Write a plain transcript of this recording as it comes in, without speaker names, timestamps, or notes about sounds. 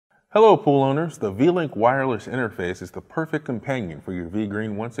Hello pool owners, the VLink wireless interface is the perfect companion for your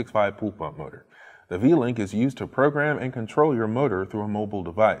VGreen 165 pool pump motor. The VLink is used to program and control your motor through a mobile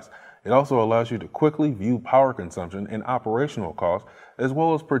device. It also allows you to quickly view power consumption and operational costs, as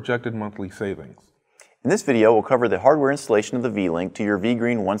well as projected monthly savings. In this video, we'll cover the hardware installation of the VLink to your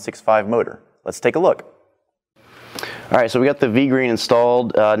VGreen 165 motor. Let's take a look. Alright, so we got the VGreen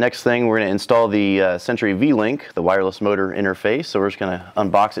installed. Next thing, we're going to install the Century VLink, the wireless motor interface. So we're just going to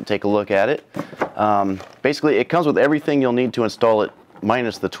unbox it, take a look at it. Basically, it comes with everything you'll need to install it,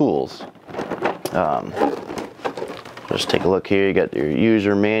 minus the tools. Just take a look here. You got your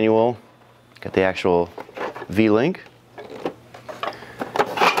user manual, got the actual VLink,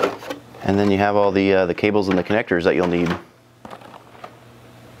 and then you have all the cables and the connectors that you'll need.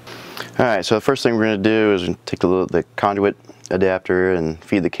 Alright, so the first thing we're going to do is take the conduit adapter and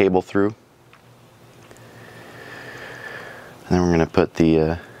feed the cable through. And then we're going to put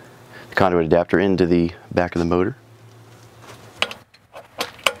the conduit adapter into the back of the motor.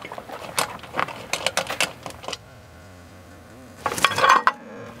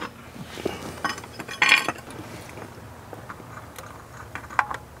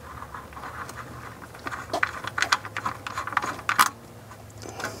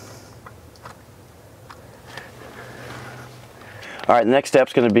 Alright, the next step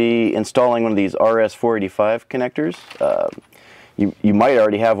is going to be installing one of these RS485 connectors. You might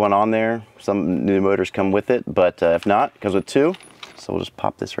already have one on there. Some new motors come with it, but if not, it comes with two. So we'll just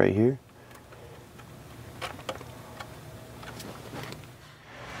pop this right here.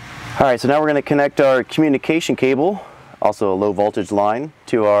 Alright, so now we're going to connect our communication cable, also a low voltage line,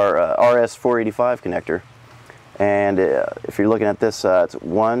 to our RS485 connector. And if you're looking at this, it's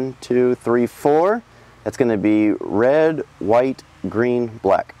 1, 2, 3, 4. That's going to be red, white, green,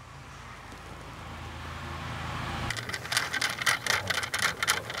 black.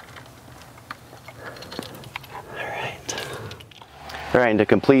 Alright, and to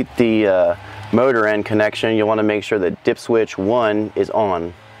complete the motor end connection, you'll want to make sure that dip switch 1 is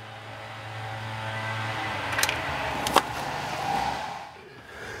on.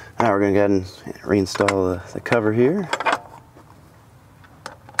 Now we're going to go ahead and reinstall the cover here.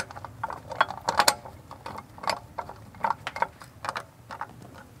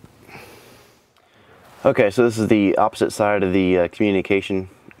 Okay, so this is the opposite side of the communication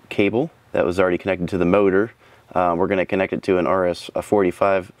cable that was already connected to the motor. We're going to connect it to an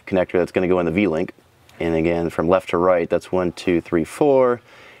RS485 connector that's going to go in the VLink. And again, from left to right, that's 1, 2, 3, 4.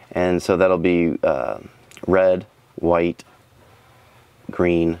 And so that'll be red, white,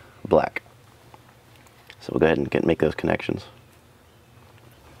 green, black. So we'll go ahead and make those connections.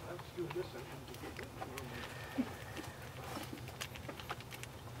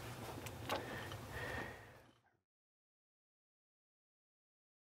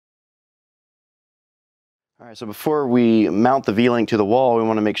 Alright, so before we mount the VLink to the wall, we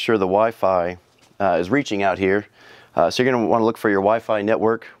want to make sure the Wi-Fi is reaching out here. So you're going to want to look for your Wi-Fi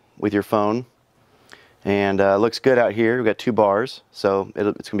network with your phone. And it looks good out here. We've got 2 bars, so it's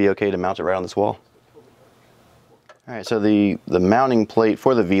going to be okay to mount it right on this wall. Alright, so the mounting plate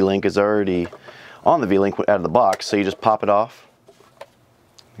for the VLink is already on the VLink out of the box, so you just pop it off.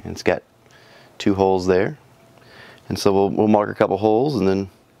 And it's got 2 holes there. And so we'll mark a couple holes and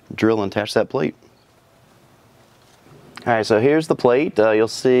then drill and attach that plate. Alright, so here's the plate. You'll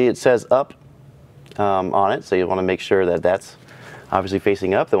see it says up on it, so you want to make sure that that's obviously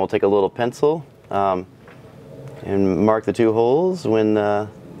facing up. Then we'll take a little pencil and mark the 2 holes when the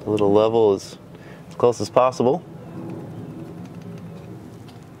little level is as close as possible.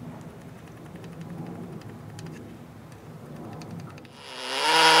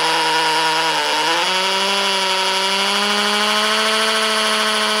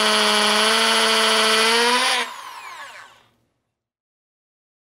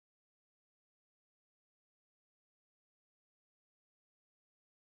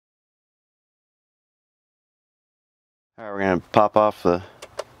 Alright, we're going to pop off the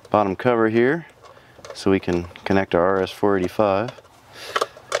bottom cover here so we can connect our RS485.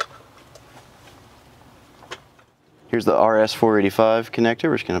 Here's the RS485 connector.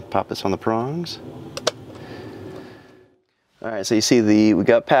 We're just going to pop this on the prongs. Alright, so you see we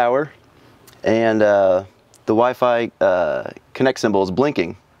got power, and the Wi-Fi connect symbol is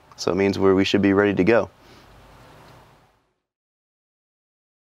blinking, so it means we should be ready to go.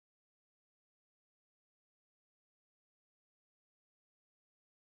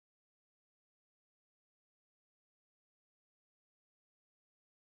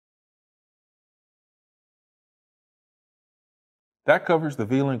 That covers the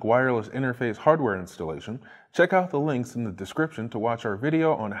VLink wireless interface hardware installation. Check out the links in the description to watch our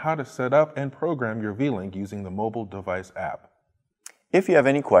video on how to set up and program your VLink using the mobile device app. If you have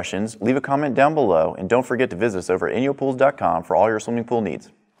any questions, leave a comment down below, and don't forget to visit us over at inyopools.com for all your swimming pool needs.